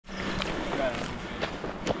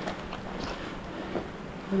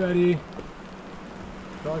Hey, buddy.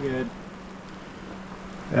 It's all good.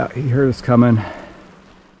 Yeah, he heard us coming.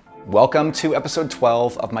 Welcome to episode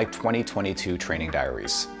 12 of my 2022 training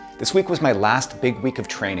diaries. This week was my last big week of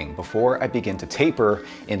training before I begin to taper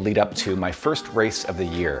and lead up to my first race of the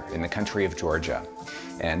year in the country of Georgia.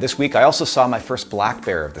 And this week I also saw my first black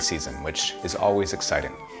bear of the season, which is always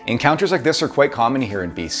exciting. Encounters like this are quite common here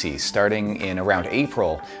in BC, starting in around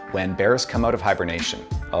April when bears come out of hibernation.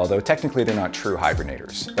 Although technically they're not true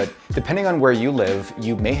hibernators. But depending on where you live,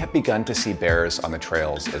 you may have begun to see bears on the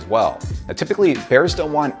trails as well. Now typically bears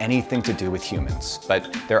don't want anything to do with humans,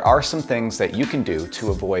 but there are some things that you can do to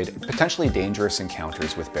avoid potentially dangerous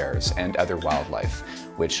encounters with bears and other wildlife,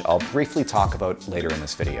 which I'll briefly talk about later in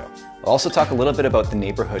this video. I'll also talk a little bit about the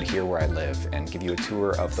neighborhood here where I live and give you a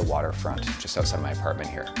tour of the waterfront just outside my apartment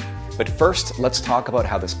here. But first, let's talk about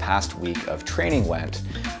how this past week of training went,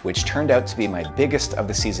 which turned out to be my biggest of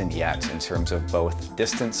the season yet in terms of both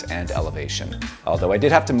distance and elevation. Although I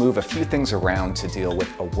did have to move a few things around to deal with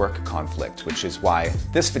a work conflict, which is why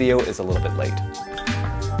this video is a little bit late.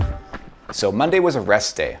 So Monday was a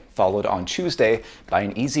rest day, followed on Tuesday by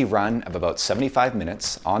an easy run of about 75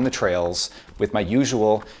 minutes on the trails with my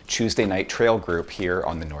usual Tuesday night trail group here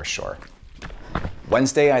on the North Shore.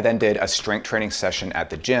 Wednesday, I then did a strength training session at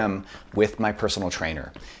the gym with my personal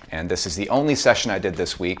trainer. And this is the only session I did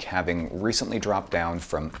this week, having recently dropped down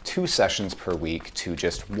from 2 sessions per week to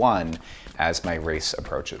just 1 as my race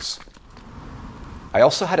approaches. I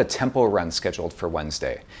also had a tempo run scheduled for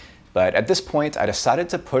Wednesday, but at this point, I decided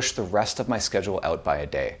to push the rest of my schedule out by a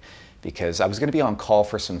day because I was going to be on call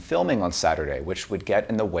for some filming on Saturday, which would get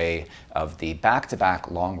in the way of the back-to-back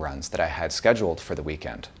long runs that I had scheduled for the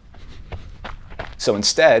weekend. So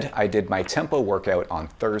instead, I did my tempo workout on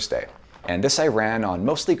Thursday, and this I ran on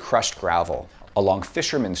mostly crushed gravel along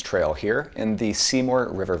Fisherman's Trail here in the Seymour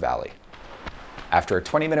River Valley. After a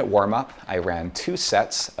 20-minute warm-up, I ran 2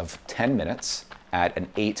 sets of 10 minutes at an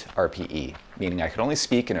 8 RPE, meaning I could only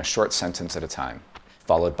speak in a short sentence at a time,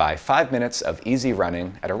 followed by 5 minutes of easy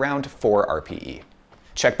running at around 4 RPE.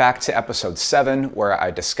 Check back to episode 7 where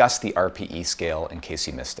I discussed the RPE scale in case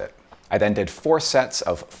you missed it. I then did 4 sets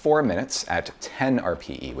of 4 minutes at 10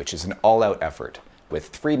 RPE, which is an all-out effort, with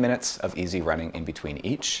 3 minutes of easy running in between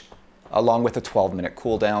each, along with a 12-minute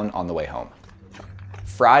cool down on the way home.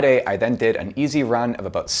 Friday, I then did an easy run of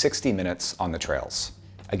about 60 minutes on the trails.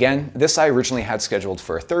 Again, this I originally had scheduled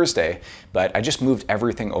for Thursday, but I just moved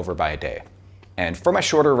everything over by a day. And for my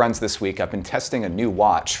shorter runs this week, I've been testing a new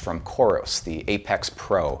watch from Coros, the Apex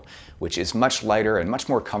Pro, which is much lighter and much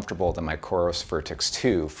more comfortable than my Coros Vertix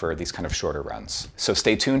 2 for these kind of shorter runs. So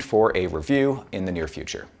stay tuned for a review in the near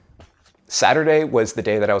future. Saturday was the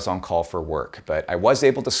day that I was on call for work, but I was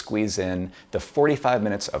able to squeeze in the 45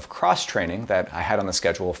 minutes of cross training that I had on the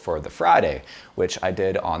schedule for the Friday, which I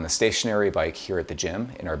did on the stationary bike here at the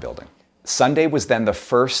gym in our building. Sunday was then the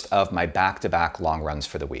first of my back-to-back long runs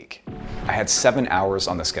for the week. I had 7 hours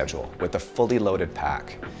on the schedule with a fully loaded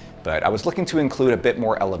pack, but I was looking to include a bit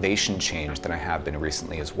more elevation change than I have been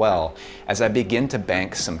recently as well, as I begin to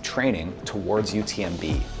bank some training towards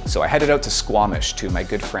UTMB. So I headed out to Squamish to my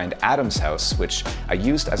good friend Adam's house, which I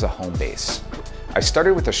used as a home base. I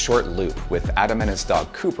started with a short loop with Adam and his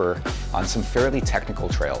dog Cooper on some fairly technical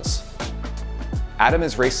trails. Adam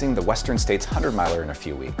is racing the Western States 100-miler in a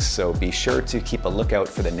few weeks, so be sure to keep a lookout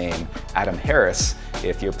for the name Adam Harris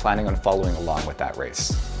if you're planning on following along with that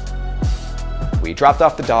race. We dropped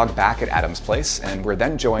off the dog back at Adam's place, and were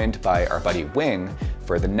then joined by our buddy Wing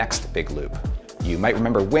for the next big loop. You might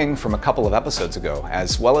remember Wing from a couple of episodes ago,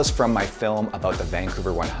 as well as from my film about the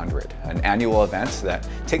Vancouver 100, an annual event that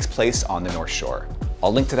takes place on the North Shore.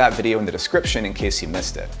 I'll link to that video in the description in case you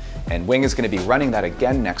missed it. And Wing is going to be running that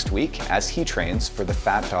again next week as he trains for the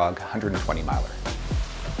Fat Dog 120-miler.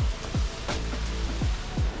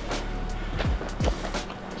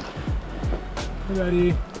 Hey,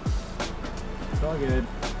 buddy. It's all good.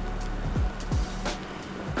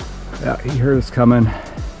 Yeah, he heard us coming.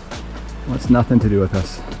 Wants nothing to do with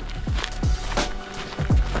us.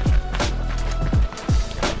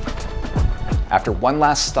 After one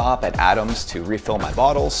last stop at Adam's to refill my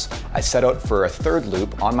bottles, I set out for a third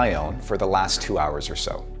loop on my own for the last 2 hours or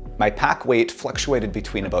so. My pack weight fluctuated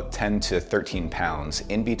between about 10 to 13 pounds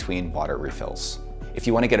in between water refills. If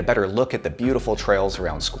you want to get a better look at the beautiful trails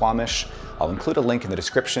around Squamish, I'll include a link in the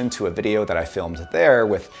description to a video that I filmed there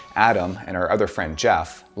with Adam and our other friend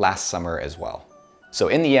Jeff last summer as well. So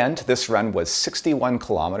in the end, this run was 61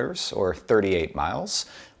 kilometers or 38 miles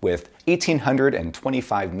with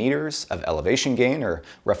 1,825 meters of elevation gain, or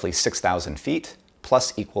roughly 6,000 feet,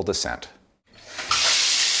 plus equal descent.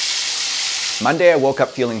 Monday, I woke up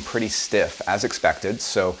feeling pretty stiff, as expected,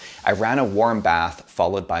 so I ran a warm bath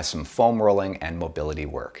followed by some foam rolling and mobility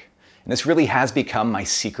work. And this really has become my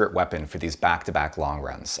secret weapon for these back-to-back long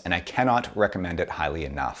runs, and I cannot recommend it highly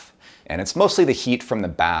enough. And it's mostly the heat from the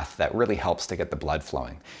bath that really helps to get the blood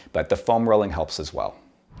flowing, but the foam rolling helps as well.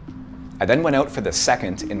 I then went out for the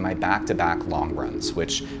second in my back-to-back long runs,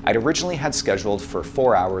 which I'd originally had scheduled for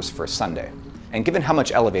 4 hours for Sunday. And given how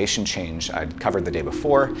much elevation change I'd covered the day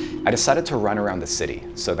before, I decided to run around the city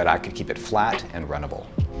so that I could keep it flat and runnable.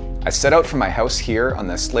 I set out from my house here on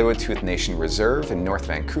the Tsleil-Waututh Nation Reserve in North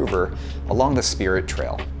Vancouver along the Spirit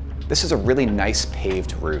Trail. This is a really nice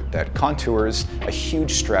paved route that contours a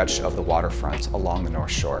huge stretch of the waterfront along the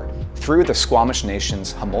North Shore, through the Squamish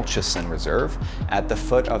Nation's Hamulchison Reserve at the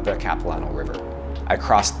foot of the Capilano River. I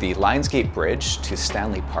crossed the Lionsgate Bridge to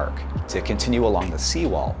Stanley Park to continue along the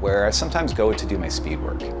seawall, where I sometimes go to do my speed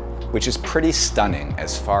work, which is pretty stunning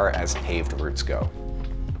as far as paved routes go.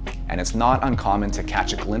 And it's not uncommon to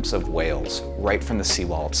catch a glimpse of whales right from the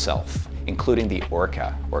seawall itself, including the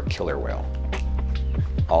orca, or killer whale.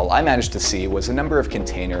 All I managed to see was a number of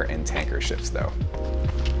container and tanker ships though.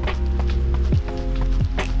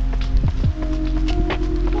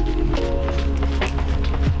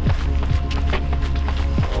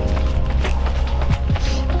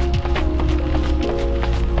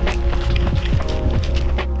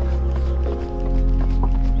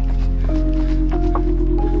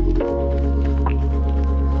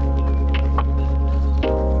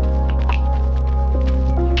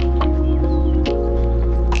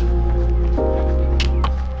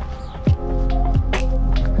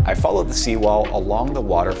 I followed the seawall along the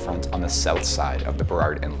waterfront on the south side of the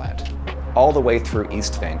Burrard Inlet, all the way through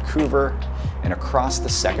East Vancouver and across the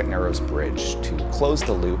Second Narrows Bridge to close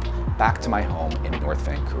the loop back to my home in North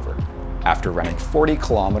Vancouver, after running 40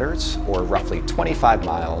 kilometers, or roughly 25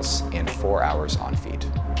 miles, in 4 hours on feet.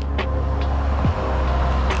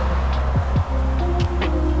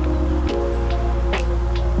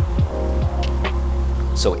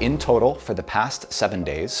 So in total, for the past 7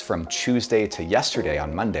 days, from Tuesday to yesterday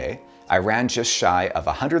on Monday, I ran just shy of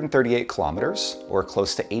 138 kilometers, or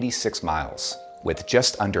close to 86 miles, with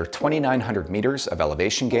just under 2,900 meters of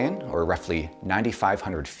elevation gain, or roughly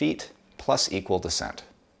 9,500 feet, plus equal descent.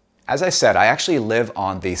 As I said, I actually live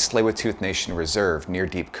on the Tsleil-Waututh Nation Reserve near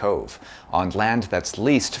Deep Cove, on land that's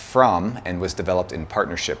leased from and was developed in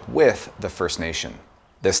partnership with the First Nation.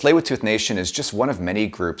 The Tsleil-Waututh Nation is just one of many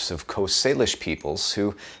groups of Coast Salish peoples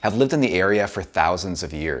who have lived in the area for thousands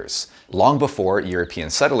of years, long before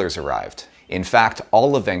European settlers arrived. In fact,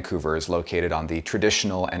 all of Vancouver is located on the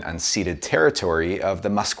traditional and unceded territory of the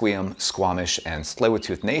Musqueam, Squamish, and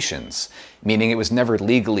Tsleil-Waututh Nations, meaning it was never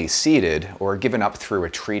legally ceded or given up through a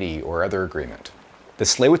treaty or other agreement. The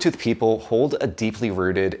Tsleil-Waututh people hold a deeply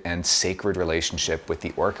rooted and sacred relationship with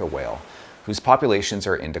the orca whale, whose populations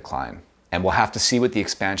are in decline. And we'll have to see what the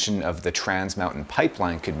expansion of the Trans Mountain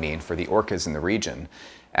Pipeline could mean for the orcas in the region,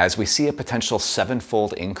 as we see a potential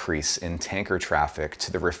 7-fold increase in tanker traffic to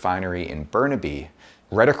the refinery in Burnaby,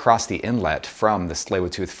 right across the inlet from the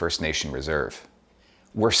Tsleil-Waututh First Nation Reserve.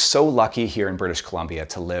 We're so lucky here in British Columbia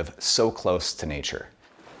to live so close to nature.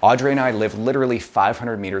 Audrey and I live literally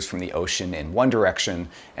 500 meters from the ocean in one direction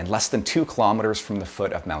and less than 2 kilometers from the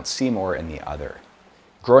foot of Mount Seymour in the other.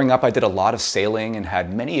 Growing up, I did a lot of sailing and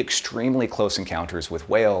had many extremely close encounters with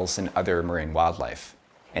whales and other marine wildlife.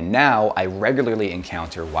 And now I regularly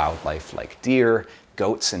encounter wildlife like deer,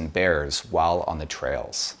 goats, and bears while on the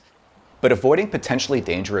trails. But avoiding potentially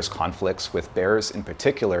dangerous conflicts with bears in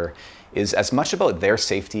particular is as much about their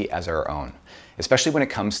safety as our own, especially when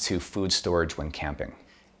it comes to food storage when camping.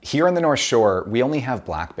 Here on the North Shore, we only have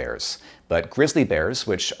black bears, but grizzly bears,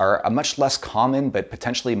 which are a much less common but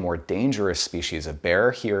potentially more dangerous species of bear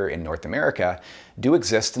here in North America, do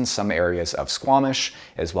exist in some areas of Squamish,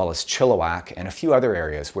 as well as Chilliwack and a few other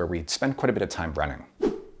areas where we spend quite a bit of time running.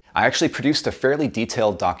 I actually produced a fairly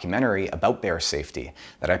detailed documentary about bear safety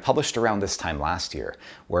that I published around this time last year,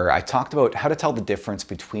 where I talked about how to tell the difference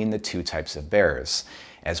between the two types of bears,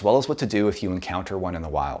 as well as what to do if you encounter one in the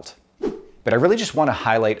wild. But I really just want to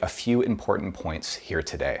highlight a few important points here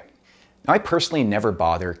today. Now, I personally never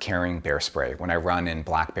bother carrying bear spray when I run in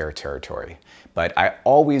black bear territory, but I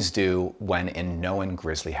always do when in known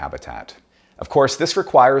grizzly habitat. Of course, this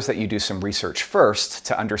requires that you do some research first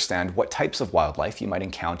to understand what types of wildlife you might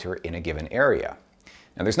encounter in a given area.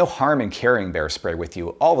 Now, there's no harm in carrying bear spray with you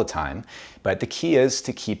all the time, but the key is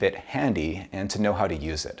to keep it handy and to know how to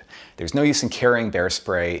use it. There's no use in carrying bear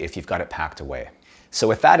spray if you've got it packed away. So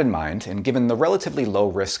with that in mind, and given the relatively low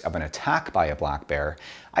risk of an attack by a black bear,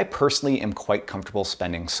 I personally am quite comfortable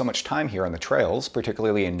spending so much time here on the trails,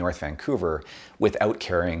 particularly in North Vancouver, without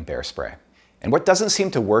carrying bear spray. And what doesn't seem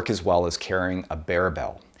to work as well as carrying a bear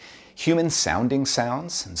bell. Human sounding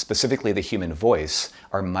sounds, and specifically the human voice,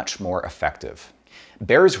 are much more effective.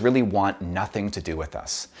 Bears really want nothing to do with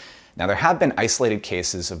us. Now, there have been isolated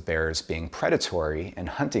cases of bears being predatory and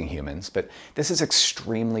hunting humans, but this is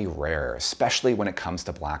extremely rare, especially when it comes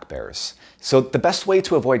to black bears. So the best way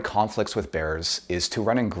to avoid conflicts with bears is to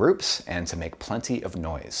run in groups and to make plenty of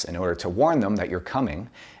noise in order to warn them that you're coming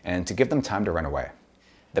and to give them time to run away.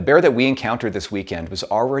 The bear that we encountered this weekend was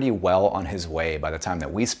already well on his way by the time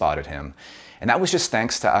that we spotted him, and that was just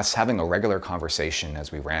thanks to us having a regular conversation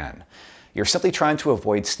as we ran. You're simply trying to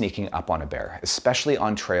avoid sneaking up on a bear, especially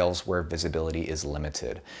on trails where visibility is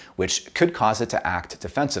limited, which could cause it to act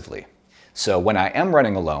defensively. So when I am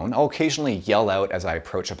running alone, I'll occasionally yell out as I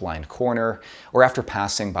approach a blind corner or after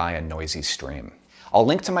passing by a noisy stream. I'll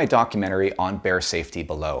link to my documentary on bear safety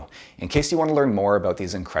below, in case you want to learn more about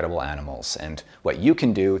these incredible animals and what you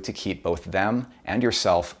can do to keep both them and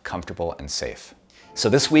yourself comfortable and safe. So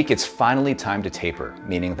this week it's finally time to taper,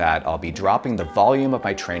 meaning that I'll be dropping the volume of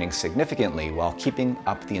my training significantly while keeping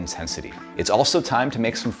up the intensity. It's also time to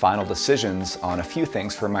make some final decisions on a few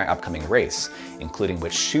things for my upcoming race, including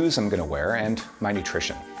which shoes I'm going to wear and my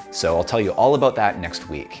nutrition. So I'll tell you all about that next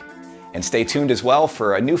week. And stay tuned as well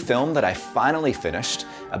for a new film that I finally finished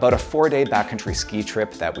about a 4-day backcountry ski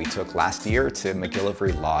trip that we took last year to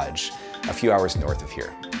McGillivray Lodge, a few hours north of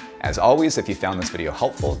here. As always, if you found this video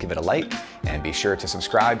helpful, give it a like and be sure to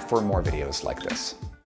subscribe for more videos like this.